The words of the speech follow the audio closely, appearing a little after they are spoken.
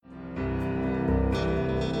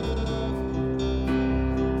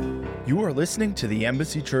You are listening to the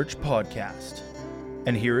Embassy Church podcast,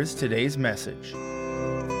 and here is today's message.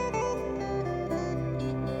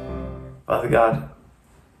 Father God,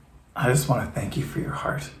 I just want to thank you for your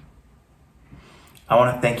heart. I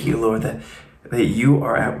want to thank you, Lord, that you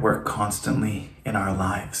are at work constantly in our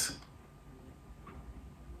lives.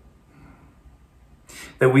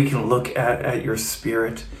 That we can look at your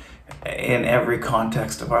Spirit in every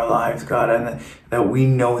context of our lives, God, and that we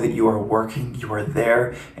know that you are working, you are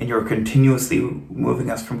there, and you're continuously moving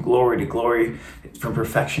us from glory to glory, from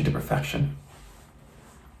perfection to perfection.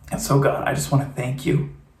 And so, God, I just want to thank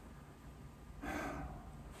you.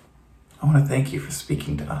 I want to thank you for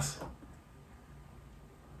speaking to us.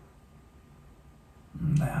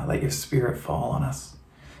 Let your Spirit fall on us.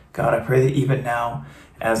 God, I pray that even now,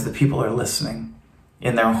 as the people are listening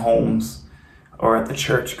in their homes, or at the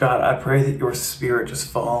church, God, I pray that your Spirit just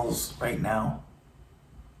falls right now.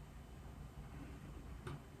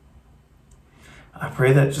 I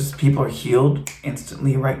pray that just people are healed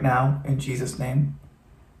instantly right now in Jesus' name.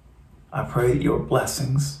 I pray that your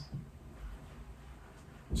blessings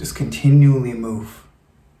just continually move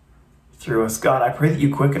through us. God, I pray that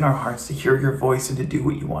you quicken our hearts to hear your voice and to do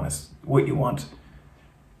what you want.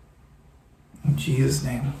 In Jesus'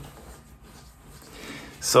 name.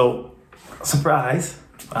 So, surprise,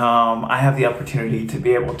 I have the opportunity to be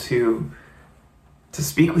able to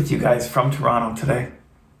speak with you guys from Toronto today.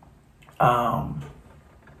 And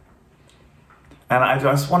I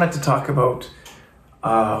just wanted to talk about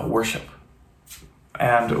worship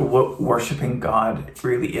and what worshiping God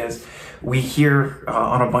really is. We hear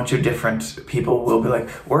on a bunch of different people will be like,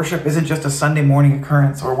 worship isn't just a Sunday morning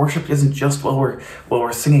occurrence, or worship isn't just while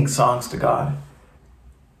we're singing songs to God.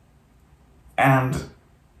 And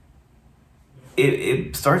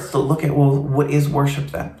it starts to look at, well, what is worship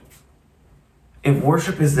then? If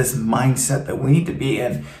worship is this mindset that we need to be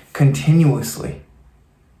in continuously,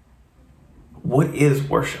 what is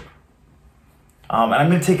worship? And I'm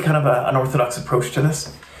going to take kind of an orthodox approach to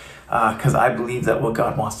this, because I believe that what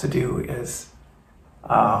God wants to do is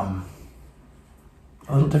a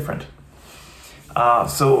little different.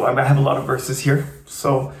 So I have a lot of verses here.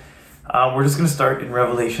 So we're just going to start in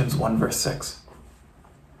Revelations 1 verse 6.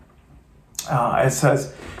 It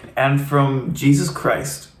says, "And from Jesus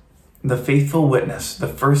Christ, the faithful witness, the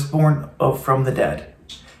firstborn from the dead,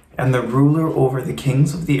 and the ruler over the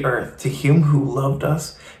kings of the earth, to him who loved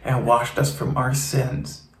us and washed us from our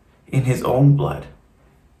sins in his own blood,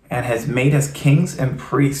 and has made us kings and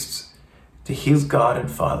priests to his God and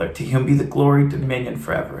Father. To him be the glory, dominion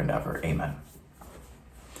forever and ever. Amen."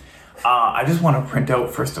 I just want to print out,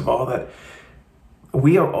 first of all, that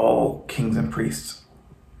we are all kings and priests.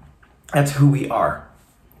 That's who we are.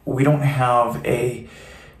 We don't have a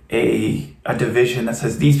division that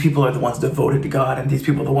says these people are the ones devoted to God and these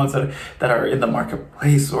people are the ones that are in the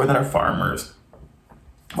marketplace or that are farmers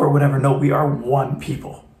or whatever. No, we are one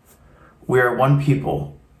people. We are one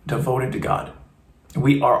people devoted to God.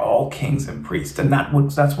 We are all kings and priests, and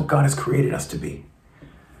that's what God has created us to be.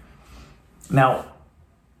 Now,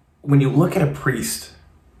 when you look at a priest,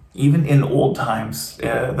 even in old times,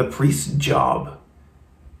 the priest's job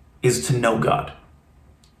is to know God.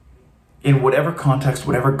 In whatever context,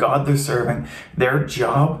 whatever God they're serving, their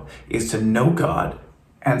job is to know God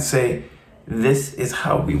and say, this is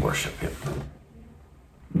how we worship him.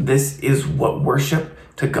 This is what worship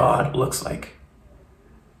to God looks like.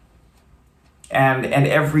 And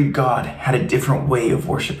every God had a different way of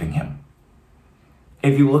worshiping him.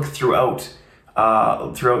 If you look throughout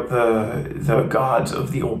the gods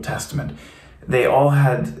of the Old Testament, they all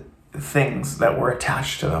had things that were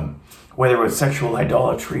attached to them, whether it was sexual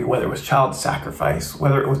idolatry, whether it was child sacrifice,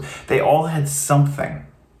 they all had something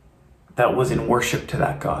that was in worship to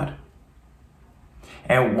that God.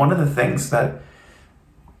 And one of the things that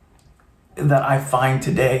I find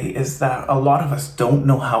today is that a lot of us don't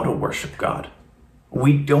know how to worship God.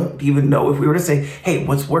 We don't even know. If we were to say, hey,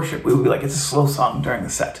 what's worship? We would be like, it's a slow song during the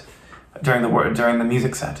set, during the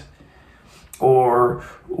music set. Or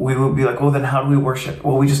we would be like, well, then how do we worship?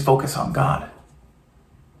 Well, we just focus on God.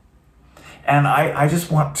 And I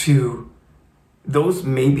just want to, those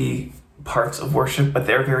may be parts of worship, but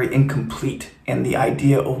they're very incomplete in the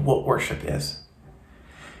idea of what worship is.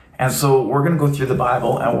 And so we're going to go through the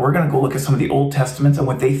Bible and we're going to go look at some of the Old Testaments and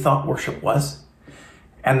what they thought worship was.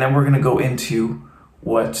 And then we're going to go into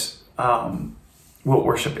what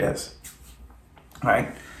worship is. All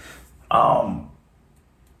right?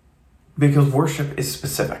 Because worship is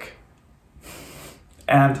specific.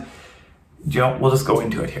 And we'll just go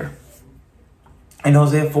into it here. In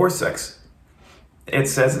Hosea 4:6, it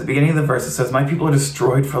says at the beginning of the verse, it says, "My people are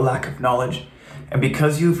destroyed for lack of knowledge, And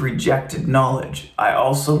because you've rejected knowledge, I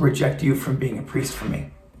also reject you from being a priest for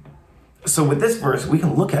me. So with this verse, we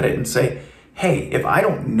can look at it and say, hey, if I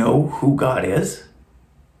don't know who God is,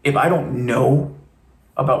 if I don't know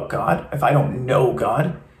about God, if I don't know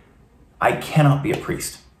God, I cannot be a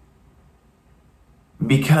priest.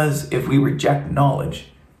 Because if we reject knowledge,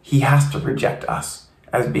 he has to reject us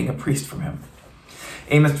as being a priest from him.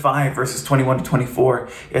 Amos 5, verses 21 to 24,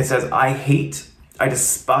 it says, I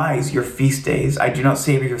despise your feast days. I do not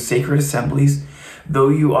savor your sacred assemblies. Though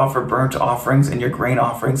you offer burnt offerings and your grain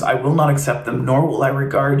offerings, I will not accept them, nor will I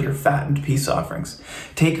regard your fattened peace offerings.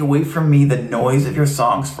 Take away from me the noise of your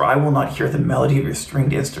songs, for I will not hear the melody of your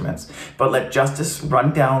stringed instruments. But let justice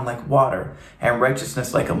run down like water, and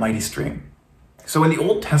righteousness like a mighty stream. So in the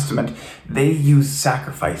Old Testament, they used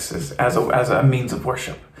sacrifices as a means of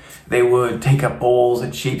worship. They would take up bulls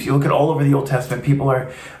and sheep. You look at all over the Old Testament, people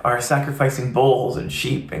are sacrificing bulls and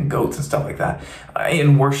sheep and goats and stuff like that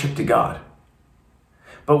in worship to God.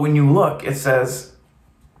 But when you look, it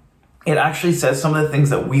actually says some of the things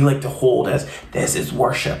that we like to hold as this is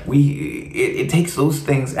worship. It takes those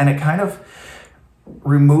things and it kind of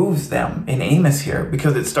removes them in Amos here,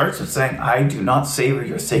 because it starts with saying, I do not savor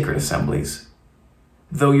your sacred assemblies.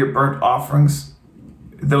 Though you offer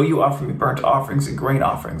me burnt offerings and grain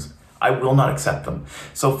offerings, I will not accept them.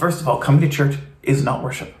 So first of all, coming to church is not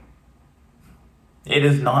worship.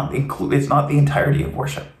 It's not the entirety of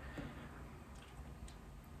worship.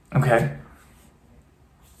 Okay?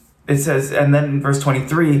 It says, and then in verse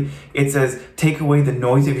 23, it says, take away the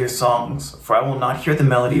noise of your songs, for I will not hear the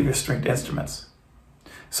melody of your stringed instruments.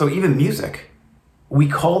 So even music, we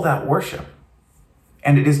call that worship.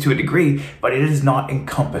 And it is to a degree, but it does not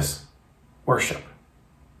encompass worship.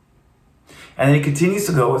 And then it continues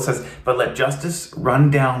to go, it says, but let justice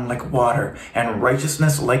run down like water and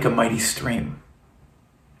righteousness like a mighty stream.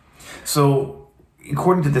 So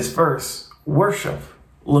according to this verse, worship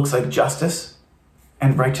looks like justice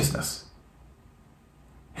and righteousness.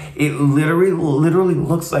 It literally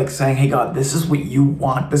looks like saying, hey God, this is what you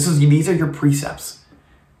want. These are your precepts.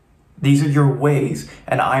 These are your ways,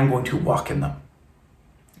 and I'm going to walk in them.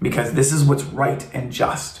 Because this is what's right and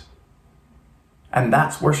just. And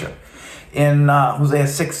that's worship. In Hosea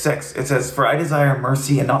 6:6, it says, for I desire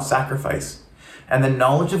mercy and not sacrifice, and the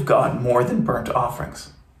knowledge of God more than burnt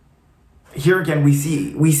offerings. Here again, we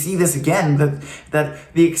see this again,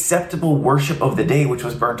 that the acceptable worship of the day, which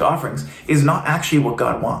was burnt offerings, is not actually what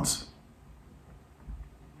God wants.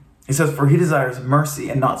 He says, for he desires mercy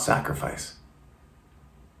and not sacrifice.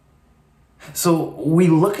 So we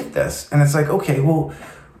look at this and it's like, okay, well,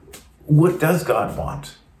 what does God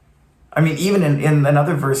want? I mean, even in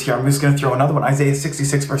another verse here, I'm just going to throw another one. Isaiah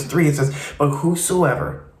 66 verse 3, it says, but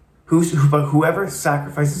whoever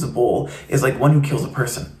sacrifices a bull is like one who kills a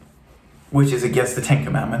person, which is against the 10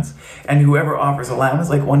 Commandments. And whoever offers a lamb is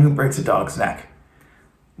like one who breaks a dog's neck.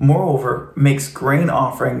 Moreover, makes grain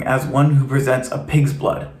offering as one who presents a pig's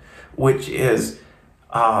blood, which is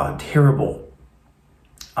terrible.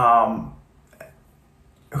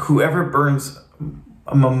 Whoever burns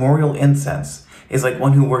a memorial incense is like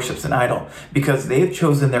one who worships an idol, because they've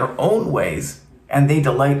chosen their own ways and they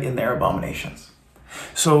delight in their abominations.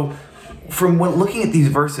 So from looking at these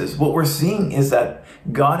verses, what we're seeing is that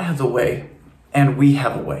God has a way and we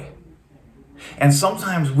have a way. And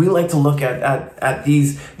sometimes we like to look at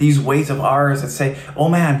these ways of ours and say, oh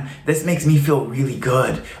man, this makes me feel really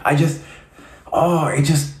good. The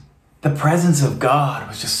presence of God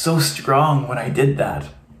was just so strong when I did that.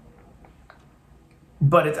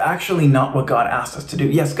 But it's actually not what God asked us to do.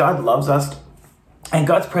 Yes, God loves us, and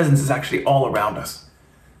God's presence is actually all around us.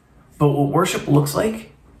 But what worship looks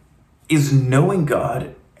like is knowing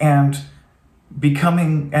God and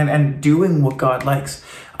becoming and doing what God likes.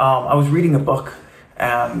 I was reading a book,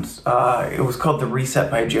 and it was called The Reset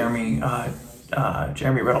by Jeremy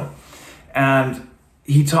Riddle. And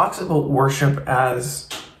he talks about worship as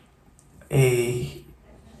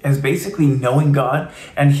basically knowing God,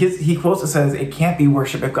 and he quotes it, says it can't be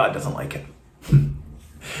worship if God doesn't like it.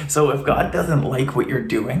 So if God doesn't like what you're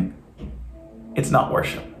doing, it's not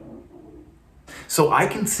worship. So I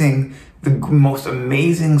can sing the most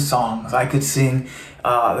amazing songs. I could sing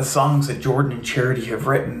the songs that Jordan and Charity have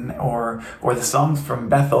written, or the songs from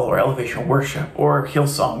Bethel or Elevation Worship or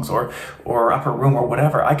Hillsongs or Upper Room or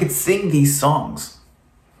whatever. I could sing these songs.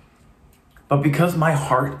 But because my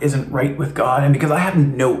heart isn't right with God, and because I have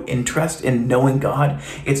no interest in knowing God,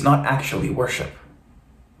 it's not actually worship.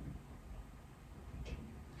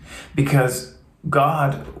 Because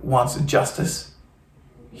God wants justice,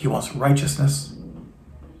 he wants righteousness,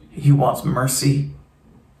 he wants mercy.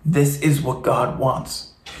 This is what God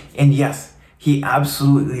wants. And yes, He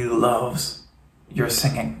absolutely loves your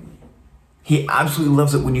singing. He absolutely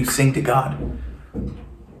loves it when you sing to God.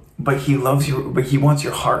 But he loves you, but he wants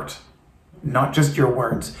your heart, not just your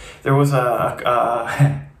words. There was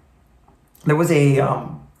a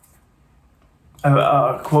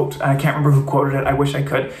quote, I can't remember who quoted it, I wish I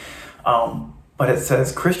could, but it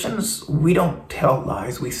says, Christians, we don't tell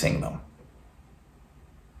lies, we sing them.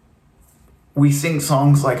 We sing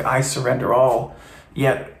songs like I Surrender All,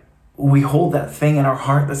 yet we hold that thing in our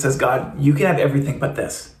heart that says, God, you can have everything but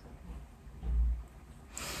this.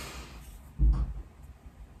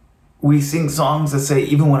 We sing songs that say,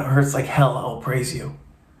 even when it hurts like hell, I'll praise you.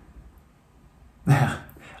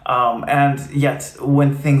 And yet,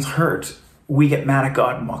 when things hurt, we get mad at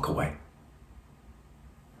God and walk away.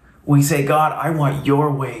 We say, God, I want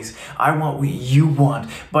your ways. I want what you want.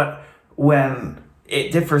 But when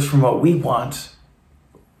it differs from what we want,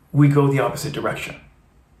 we go the opposite direction.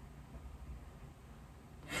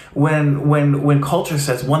 When culture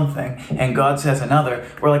says one thing and God says another,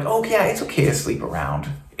 we're like, oh yeah, it's okay to sleep around.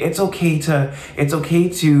 It's okay to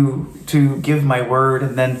give my word,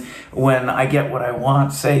 and then when I get what I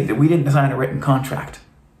want, say that we didn't sign a written contract.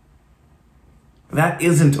 That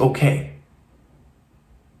isn't okay.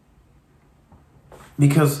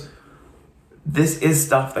 Because this is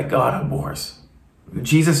stuff that God abhors.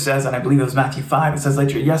 Jesus says, and I believe it was Matthew 5, it says,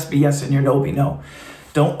 let your yes be yes and your no be no.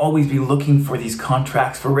 Don't always be looking for these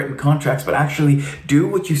contracts, for written contracts, but actually do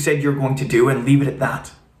what you said you're going to do and leave it at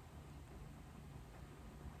that.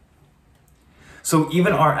 So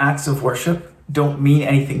even our acts of worship don't mean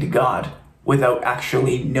anything to God without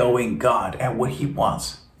actually knowing God and what he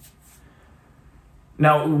wants.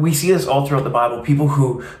 Now, we see this all throughout the Bible, people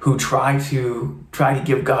who try to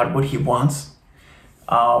give God what he wants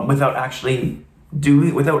without actually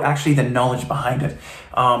the knowledge behind it.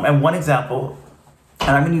 And one example, and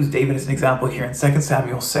I'm going to use David as an example here in 2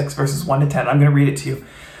 Samuel 6, verses 1 to 10. I'm going to read it to you.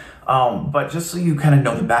 But just so you kind of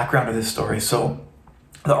know the background of this story. So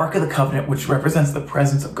the Ark of the Covenant, which represents the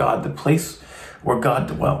presence of God, the place where God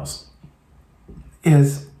dwells,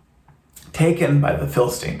 is taken by the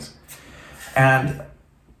Philistines. And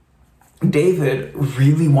David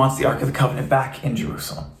really wants the Ark of the Covenant back in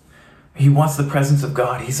Jerusalem. He wants the presence of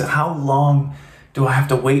God. He said, how long do I have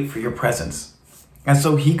to wait for your presence? And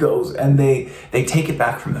so he goes and they take it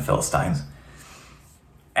back from the Philistines.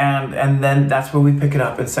 And then that's where we pick it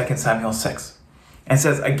up in 2 Samuel 6. And it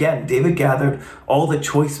says, again, David gathered all the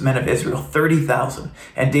choice men of Israel, 30,000.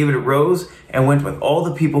 And David arose and went with all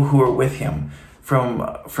the people who were with him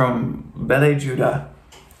from Bele Judah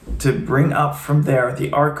to bring up from there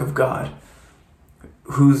the ark of God,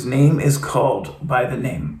 whose name is called by the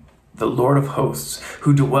name, the Lord of hosts,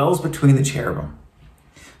 who dwells between the cherubim.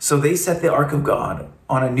 So they set the ark of God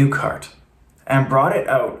on a new cart and brought it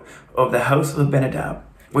out of the house of Abinadab,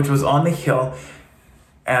 which was on the hill,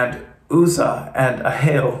 and Uzzah and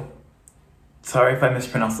Ahio, sorry if I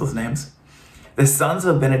mispronounced those names, the sons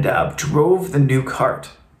of Abinadab drove the new cart,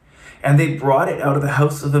 and they brought it out of the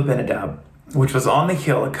house of Abinadab, which was on the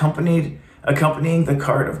hill, accompanying the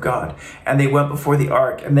cart of God. And they went before the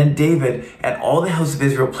ark. And then David and all the house of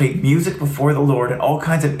Israel played music before the Lord, and all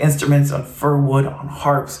kinds of instruments on fir wood, on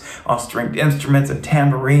harps, on stringed instruments, and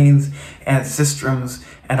tambourines, and sistrums,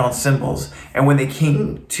 and on cymbals. And when they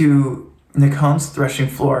came to Nachon's threshing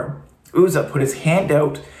floor, Uzzah put his hand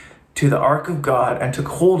out to the ark of God and took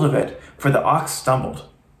hold of it, for the ox stumbled.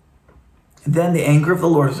 Then the anger of the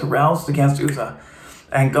Lord was aroused against Uzzah,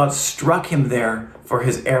 and God struck him there for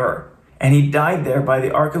his error. And he died there by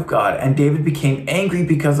the ark of God. And David became angry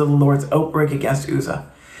because of the Lord's outbreak against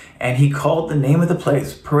Uzzah. And he called the name of the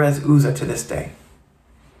place Perez Uzzah to this day.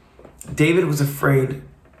 David was afraid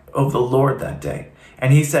of the Lord that day.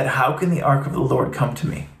 And he said, how can the ark of the Lord come to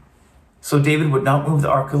me? So David would not move the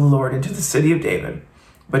ark of the Lord into the city of David,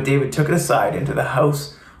 but David took it aside into the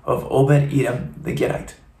house of Obed-Edom the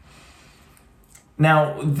Gittite.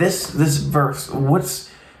 Now, this verse, what's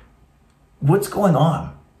going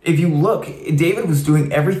on? If you look, David was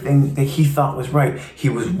doing everything that he thought was right. He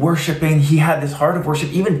was worshiping. He had this heart of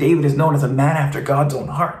worship. Even David is known as a man after God's own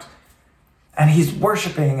heart. And he's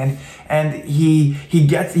worshiping, and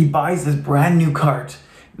he buys this brand new cart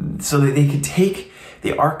so that they could take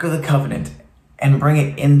the Ark of the Covenant and bring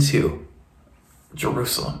it into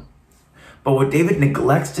Jerusalem. But what David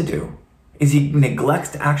neglects to do is he neglects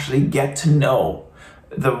to actually get to know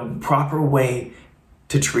the proper way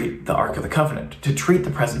to treat the Ark of the Covenant, to treat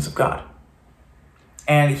the presence of God.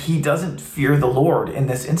 And he doesn't fear the Lord in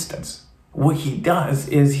this instance. What he does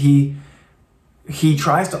is he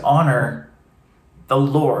tries to honor the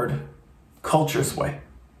Lord culture's way.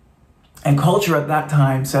 And culture at that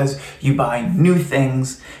time says you buy new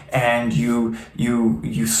things and you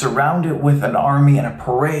surround it with an army and a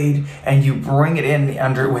parade, and you bring it in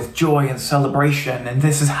under with joy and celebration, and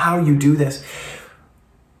this is how you do this.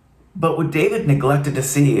 But what David neglected to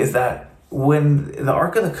see is that when the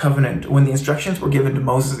Ark of the Covenant, when the instructions were given to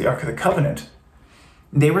Moses, the Ark of the Covenant,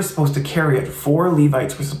 they were supposed to carry it. 4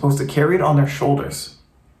 Levites were supposed to carry it on their shoulders.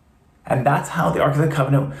 And that's how the Ark of the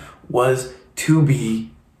Covenant was to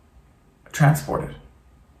be transported.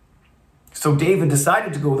 So David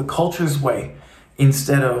decided to go the culture's way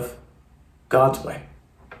instead of God's way.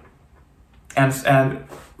 And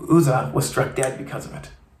Uzzah was struck dead because of it.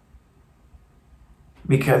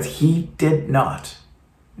 Because he did not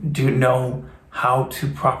know how to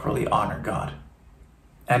properly honor God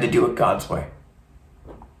and to do it God's way.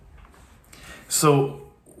 So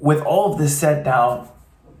with all of this said now,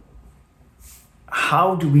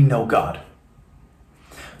 how do we know God?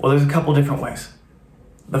 Well, there's a couple different ways.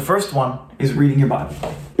 The first one is reading your Bible.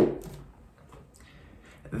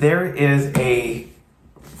 This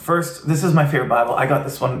is my favorite Bible. I got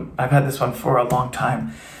this one, I've had this one for a long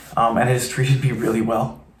time, and it has treated me really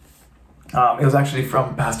well. It was actually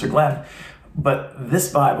from Pastor Glenn, but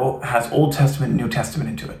this Bible has Old Testament and New Testament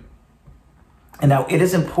into it. And now it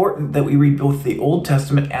is important that we read both the Old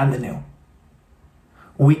Testament and the New.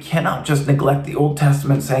 We cannot just neglect the Old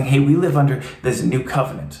Testament saying, hey, we live under this new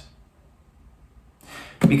covenant.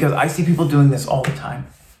 Because I see people doing this all the time.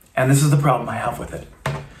 And this is the problem I have with it.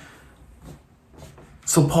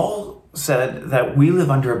 So Paul said that we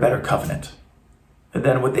live under a better covenant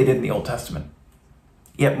than what they did in the Old Testament.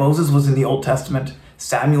 Yet Moses was in the Old Testament.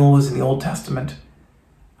 Samuel was in the Old Testament.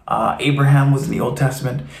 Abraham was in the Old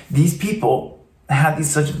Testament. These people had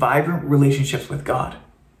these such vibrant relationships with God.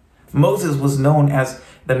 Moses was known as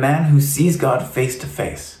the man who sees God face to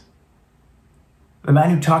face. The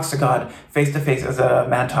man who talks to God face to face as a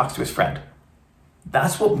man talks to his friend.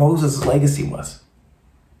 That's what Moses' legacy was.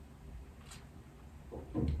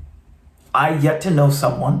 I yet to know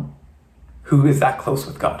someone who is that close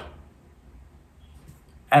with God.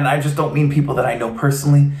 And I just don't mean people that I know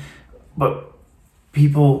personally, but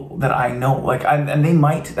people that I know, and they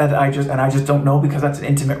might, that I just don't know, because that's an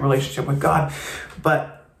intimate relationship with God.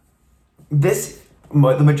 But the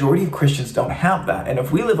majority of Christians don't have that. And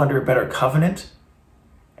if we live under a better covenant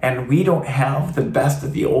and we don't have the best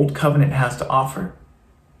that the old covenant has to offer,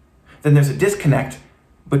 then there's a disconnect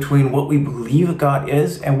between what we believe God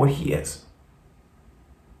is and what he is.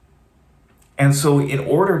 And so in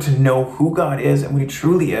order to know who God is and what he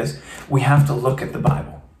truly is, we have to look at the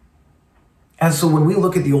Bible. And so when we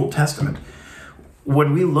look at the Old Testament,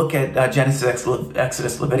 when we look at Genesis,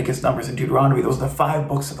 Exodus, Leviticus, Numbers, and Deuteronomy, those are the 5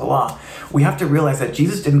 books of the law, we have to realize that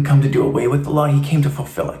Jesus didn't come to do away with the law, he came to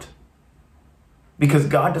fulfill it. Because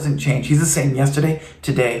God doesn't change. He's the same yesterday,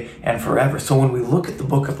 today, and forever. So when we look at the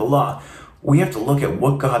book of the law, we have to look at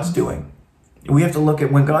what God's doing. We have to look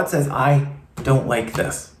at when God says, I don't like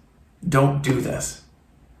this. Don't do this.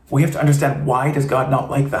 We have to understand, why does God not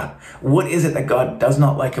like that? What is it that God does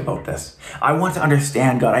not like about this? I want to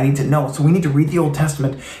understand God. I need to know. So we need to read the Old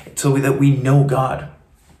Testament so that we know God.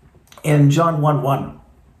 In John 1:1,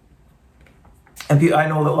 and I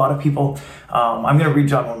know that a lot of people, I'm going to read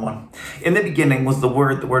John 1:1. In the beginning was the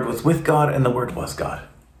Word was with God, and the Word was God.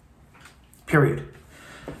 Period.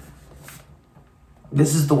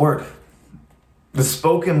 This is the Word. The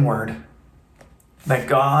spoken word that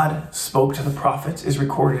God spoke to the prophets is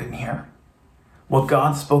recorded in here. What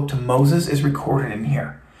God spoke to Moses is recorded in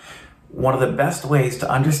here. One of the best ways to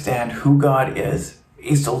understand who God is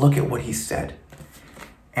to look at what he said.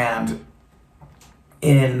 And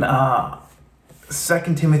in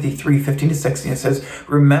 2 Timothy 3:15-16, it says,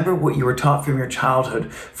 remember what you were taught from your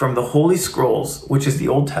childhood, from the Holy Scrolls, which is the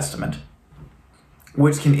Old Testament,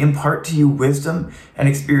 which can impart to you wisdom and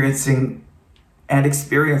experience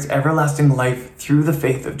everlasting life through the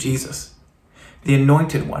faith of Jesus, the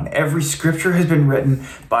Anointed One. Every scripture has been written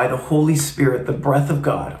by the Holy Spirit, the breath of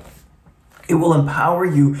God. It will empower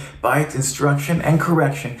you by its instruction and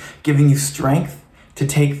correction, giving you strength to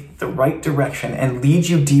take the right direction and lead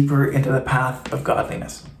you deeper into the path of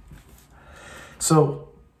godliness. So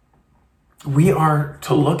we are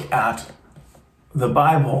to look at the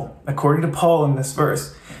Bible, according to Paul in this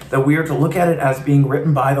verse, that we are to look at it as being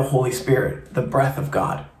written by the Holy Spirit, the breath of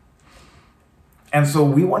God. And so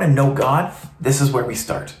we want to know God, this is where we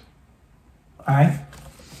start. All right?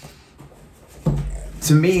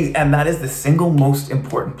 To me, and that is the single most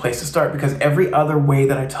important place to start, because every other way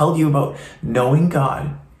that I tell you about knowing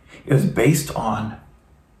God is based on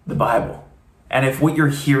the Bible. And if what you're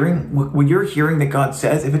hearing that God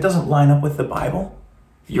says, if it doesn't line up with the Bible,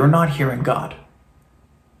 you're not hearing God,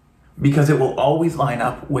 because it will always line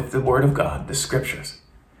up with the Word of God, the Scriptures.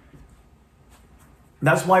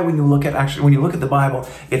 That's why when you look at the Bible,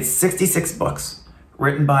 it's 66 books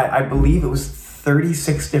written by, I believe it was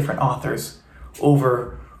 36 different authors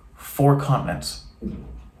over 4 continents,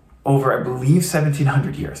 over, I believe,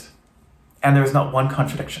 1700 years. And there's not one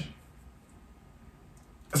contradiction.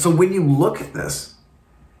 So when you look at this,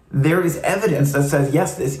 there is evidence that says,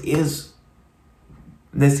 yes, this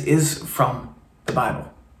is from the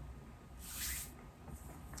Bible.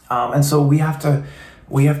 And so we have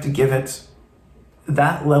to give it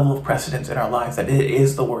that level of precedence in our lives, that it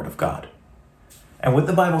is the Word of God. And what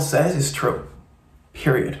the Bible says is true,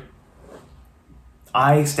 period.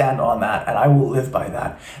 I stand on that, and I will live by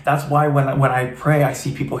that. That's why when I pray, I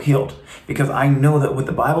see people healed, because I know that what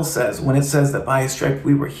the Bible says, when it says that by His stripe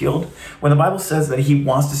we were healed, when the Bible says that He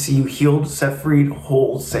wants to see you healed, set free,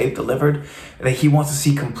 whole, saved, delivered, that He wants to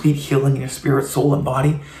see complete healing in your spirit, soul, and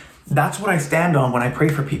body, that's what I stand on when I pray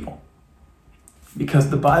for people, because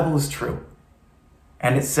the Bible is true,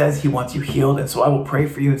 and it says He wants you healed, and so I will pray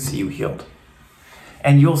for you and see you healed.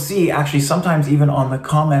 And you'll see, actually, sometimes even on the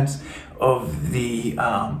comments of the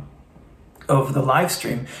live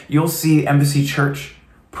stream, you'll see Embassy Church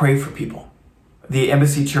pray for people. The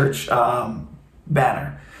Embassy Church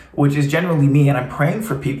banner, which is generally me, and I'm praying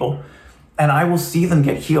for people, and I will see them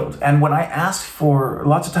get healed. And when I ask for,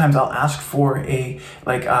 lots of times I'll ask for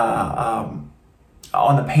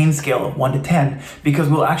on the pain scale of 1 to 10, because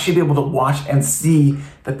we'll actually be able to watch and see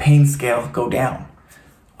the pain scale go down,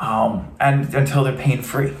 and until they're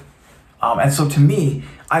pain-free. And so to me,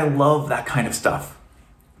 I love that kind of stuff.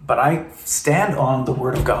 But I stand on the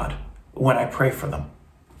Word of God when I pray for them.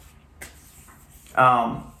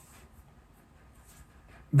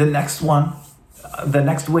 The next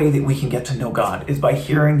way that we can get to know God is by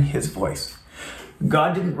hearing His voice.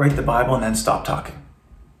 God didn't write the Bible and then stop talking.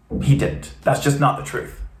 He didn't. That's just not the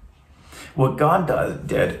truth. What God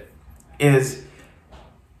did is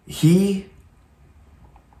He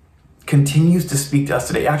continues to speak to us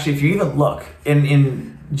today. Actually, if you even look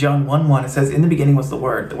in John 1:1, it says, in the beginning was the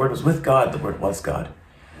Word was with God, the Word was God.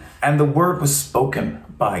 And the Word was spoken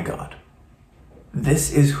by God.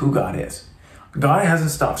 This is who God is. God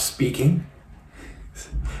hasn't stopped speaking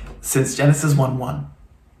since Genesis 1:1,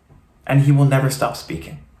 and He will never stop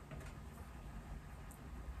speaking.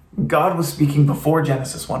 God was speaking before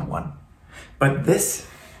Genesis 1:1, but this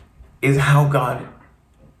is how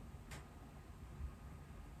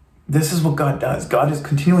this is what God does. God is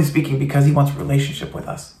continually speaking because He wants a relationship with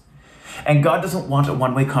us. And God doesn't want a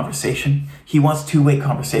one-way conversation. He wants two-way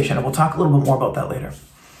conversation, and we'll talk a little bit more about that later.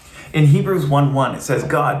 In Hebrews 1:1, it says,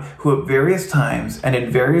 God, who at various times and in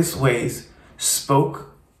various ways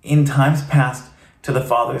spoke in times past to the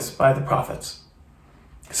fathers by the prophets.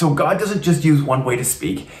 So God doesn't just use one way to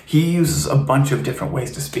speak. He uses a bunch of different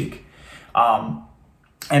ways to speak.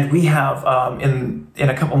 And we have, in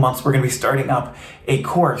a couple months, we're going to be starting up a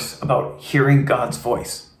course about hearing God's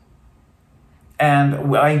voice.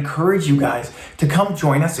 And I encourage you guys to come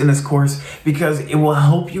join us in this course, because it will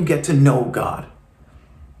help you get to know God.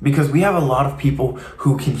 Because we have a lot of people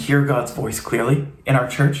who can hear God's voice clearly in our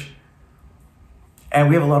church. And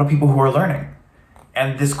we have a lot of people who are learning.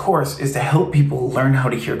 And this course is to help people learn how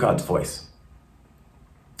to hear God's voice.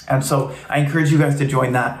 And so I encourage you guys to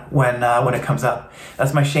join that when it comes up.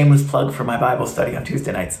 That's my shameless plug for my Bible study on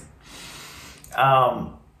Tuesday nights. And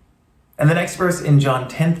the next verse in John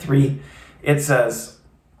 10:3, it says,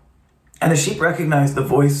 and the sheep recognize the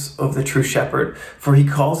voice of the true shepherd, for he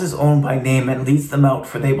calls his own by name and leads them out,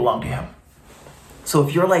 for they belong to him. So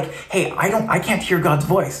if you're like, hey, I can't hear God's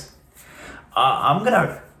voice, I'm going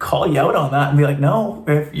to call you out on that and be like, no,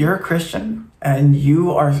 if you're a Christian and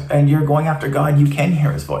you're going after God, you can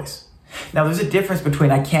hear his voice. Now, there's a difference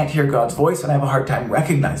between I can't hear God's voice and I have a hard time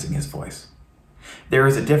recognizing his voice. There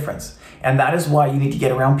is a difference. And that is why you need to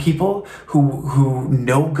get around people who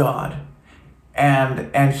know God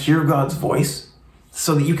and hear God's voice,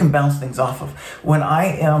 so that you can bounce things off of. When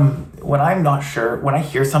I'm not sure, when I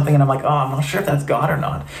hear something and I'm like, oh, I'm not sure if that's God or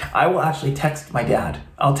not, I will actually text my dad.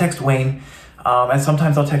 I'll text Wayne, and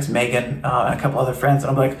sometimes I'll text Megan and a couple other friends, and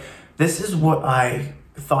I'll be like, this is what I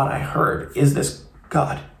thought I heard. Is this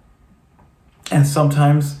God? And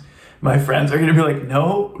sometimes my friends are going to be like,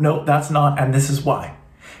 no, that's not, and this is why.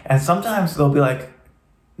 And sometimes they'll be like,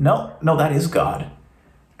 no, that is God.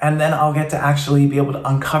 And then I'll get to actually be able to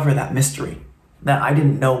uncover that mystery that I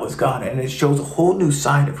didn't know was God. And it shows a whole new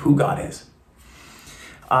side of who God is.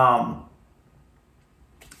 And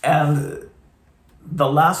the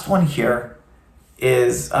last one here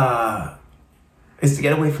is to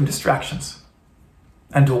get away from distractions.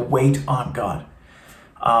 and to wait on God,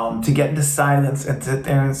 to get into silence and sit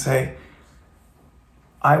there and say,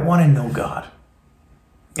 I want to know God.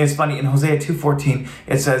 It's funny, in Hosea 2:14,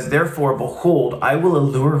 it says, therefore, behold, I will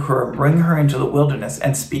allure her and bring her into the wilderness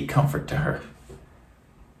and speak comfort to her.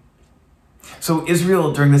 So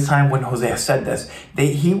Israel, during this time when Hosea said this,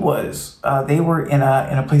 they were in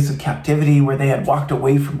a place of captivity where they had walked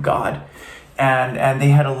away from God, and they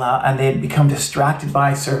had become distracted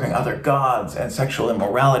by serving other gods and sexual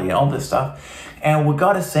immorality and all this stuff. And what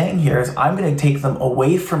God is saying here is, I'm going to take them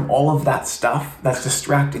away from all of that stuff that's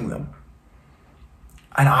distracting them.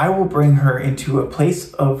 And I will bring her into a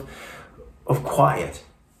place of quiet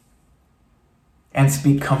and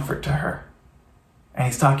speak comfort to her. And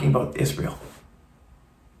he's talking about Israel.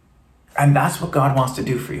 And that's what God wants to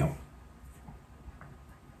do for you.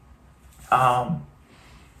 I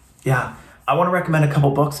want to recommend a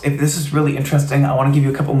couple books. If this is really interesting, I want to give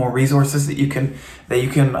you a couple more resources that you can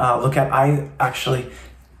look at. I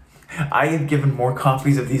have given more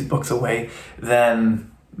copies of these books away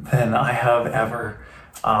than I have ever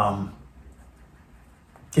than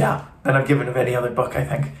I've given of any other book, I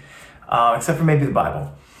think, except for maybe the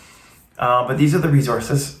Bible. But these are the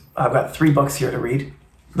resources. I've got 3 books here to read.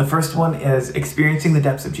 The first one is Experiencing the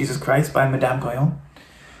Depths of Jesus Christ by Madame Guyon.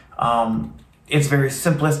 It's very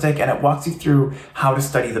simplistic, and it walks you through how to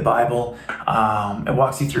study the Bible. It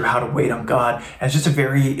walks you through how to wait on God. And it's a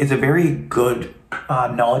very good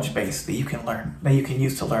knowledge base that you can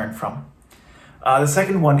use to learn from. The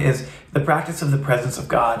second one is The Practice of the Presence of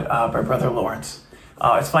God by Brother Lawrence.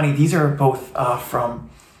 It's funny, these are both from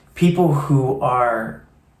people who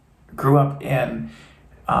grew up in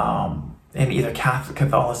either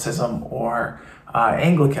Catholicism or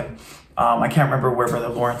Anglican. I can't remember where Brother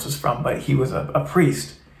Lawrence was from, but he was a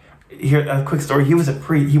priest. Here, a quick story. He was a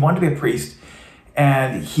priest. He wanted to be a priest,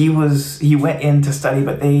 and he went in to study,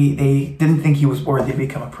 but they didn't think he was worthy to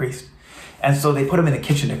become a priest, and so they put him in the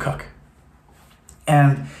kitchen to cook.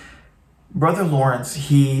 And Brother Lawrence,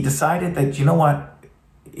 he decided that, you know what,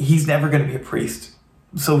 he's never going to be a priest.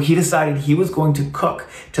 So he decided he was going to cook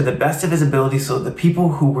to the best of his ability so that the people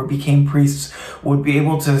who became priests would be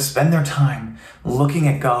able to spend their time looking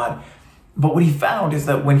at God. But what he found is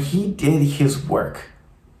that when he did his work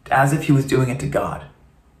as if he was doing it to God,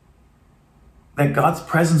 that God's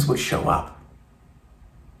presence would show up.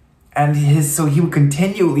 So he would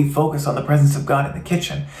continually focus on the presence of God in the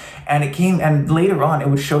kitchen. And later on it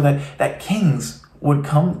would show that kings would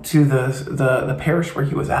come to the parish where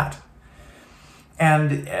he was at.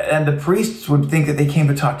 And the priests would think that they came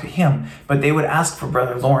to talk to him, but they would ask for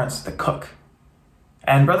Brother Lawrence, the cook.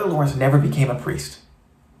 And Brother Lawrence never became a priest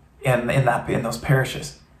in those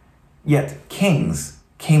parishes. Yet kings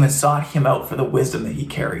came and sought him out for the wisdom that he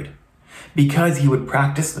carried, because he would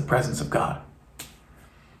practice the presence of God.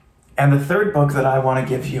 And the third book that I want to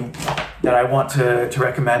give you, that I want to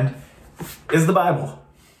recommend, is the Bible.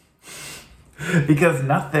 Because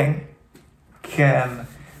nothing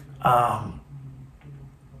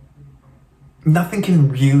can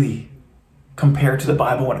really compare to the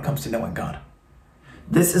Bible when it comes to knowing God.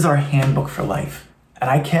 This is our handbook for life, and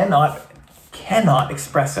I cannot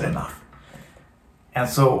express it enough. And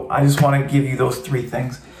so I just want to give you those 3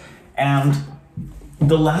 things. And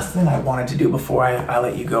the last thing I wanted to do before I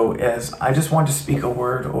let you go is I just want to speak a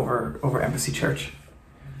word over Embassy Church.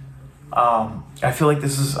 I feel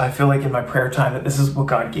like in my prayer time that this is what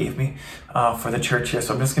God gave me for the church here,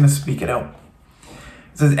 so I'm just going to speak it out.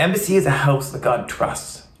 It says, Embassy is a house that God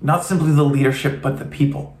trusts, not simply the leadership, but the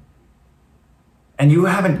people. And you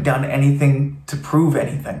haven't done anything to prove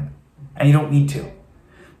anything, and you don't need to.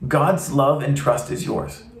 God's love and trust is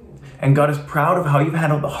yours. And God is proud of how you've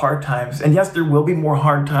handled the hard times. And yes, there will be more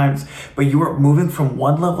hard times, but you are moving from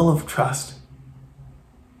one level of trust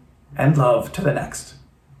and love to the next.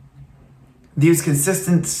 These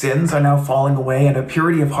consistent sins are now falling away, and a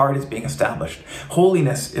purity of heart is being established.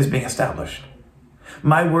 Holiness is being established.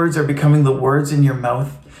 My words are becoming the words in your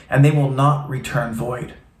mouth, and they will not return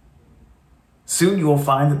void. Soon you will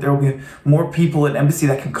find that there will be more people at Embassy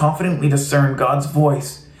that can confidently discern God's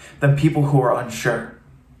voice than people who are unsure.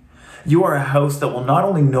 You are a house that will not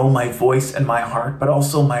only know my voice and my heart, but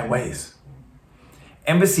also my ways.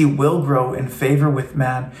 Embassy will grow in favor with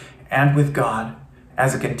man and with God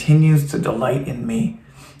as it continues to delight in me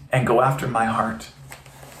and go after my heart.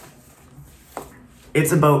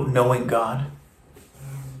 It's about knowing God,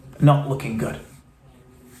 not looking good.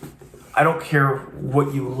 I don't care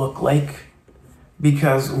what you look like,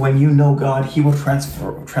 because when you know God, He will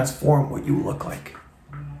transform what you look like.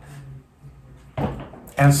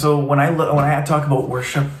 And so when I talk about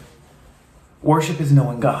worship is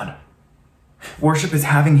knowing God. Worship is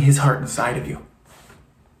having his heart inside of you.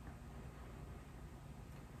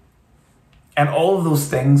 And all of those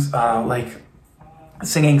things, like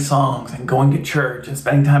singing songs and going to church and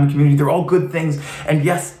spending time in community, they're all good things. And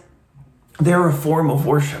yes, they're a form of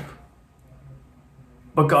worship.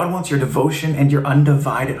 But God wants your devotion and your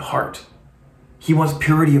undivided heart. He wants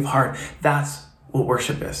purity of heart. That's what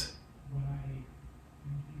worship is.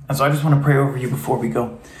 And so I just want to pray over you before we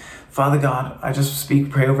go. Father God, I just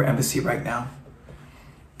pray over Embassy right now.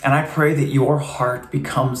 And I pray that your heart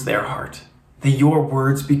becomes their heart. That your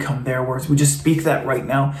words become their words. We just speak that right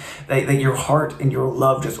now. That your heart and your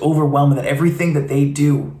love just overwhelm them. That everything that they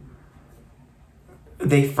do,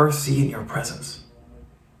 they first see in your presence.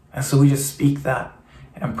 And so we just speak that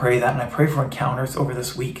and pray that. And I pray for encounters over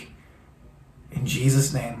this week. In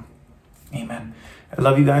Jesus' name, amen. I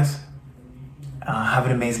love you guys. Have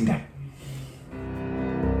an amazing day.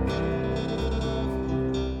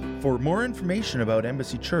 For more information about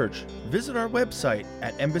Embassy Church, visit our website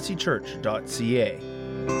at embassychurch.ca.